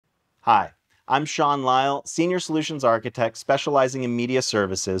Hi, I'm Shaun Lile, Senior Solutions Architect specializing in media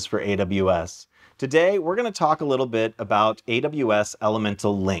services for AWS. Today, we're going to talk a little bit about AWS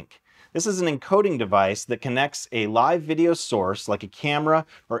Elemental Link. This is an encoding device that connects a live video source like a camera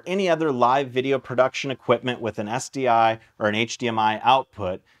or any other live video production equipment with an SDI or an HDMI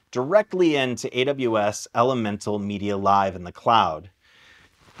output directly into AWS Elemental Media Live in the cloud.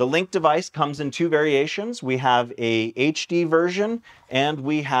 The Link device comes in two variations. We have a HD version and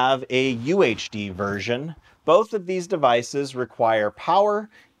we have a UHD version. Both of these devices require power,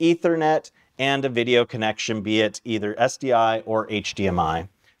 Ethernet, and a video connection, be it either SDI or HDMI.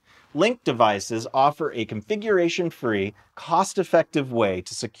 Link devices offer a configuration-free, cost-effective way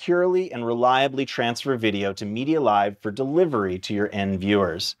to securely and reliably transfer video to Media Live for delivery to your end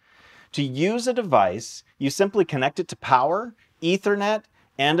viewers. To use a device, you simply connect it to power, Ethernet,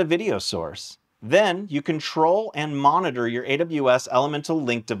 and a video source. Then you control and monitor your AWS Elemental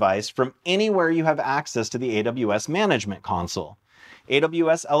Link device from anywhere you have access to the AWS Management Console.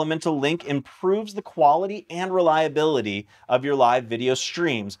 AWS Elemental Link improves the quality and reliability of your live video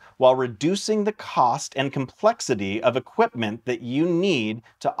streams while reducing the cost and complexity of equipment that you need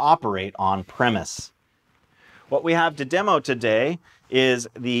to operate on-premise. What we have to demo today is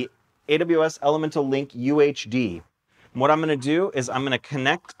the AWS Elemental Link UHD. What I'm going to do is I'm going to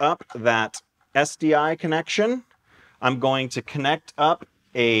connect up that SDI connection. I'm going to connect up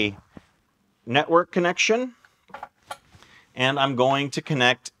a network connection, and I'm going to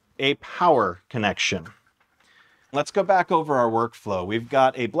connect a power connection. Let's go back over our workflow. We've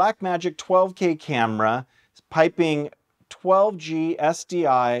got a Blackmagic 12K camera piping 12G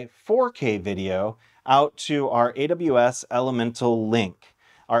SDI 4K video out to our AWS Elemental Link.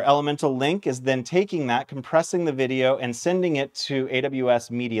 Our Elemental Link is then taking that, compressing the video, and sending it to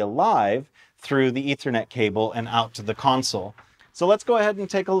AWS Media Live through the Ethernet cable and out to the console. So let's go ahead and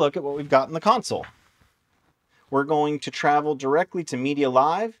take a look at what we've got in the console. We're going to travel directly to Media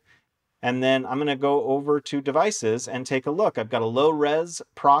Live, and then I'm going to go over to devices and take a look. I've got a low-res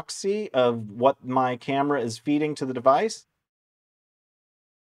proxy of what my camera is feeding to the device.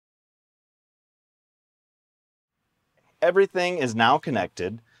 Everything is now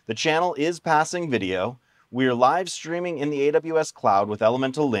connected. The channel is passing video. We're live streaming in the AWS cloud with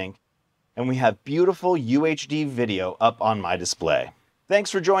Elemental Link, and we have beautiful UHD video up on my display.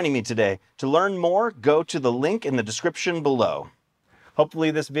 Thanks for joining me today. To learn more, go to the link in the description below. Hopefully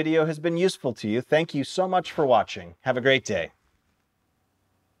this video has been useful to you. Thank you so much for watching. Have a great day.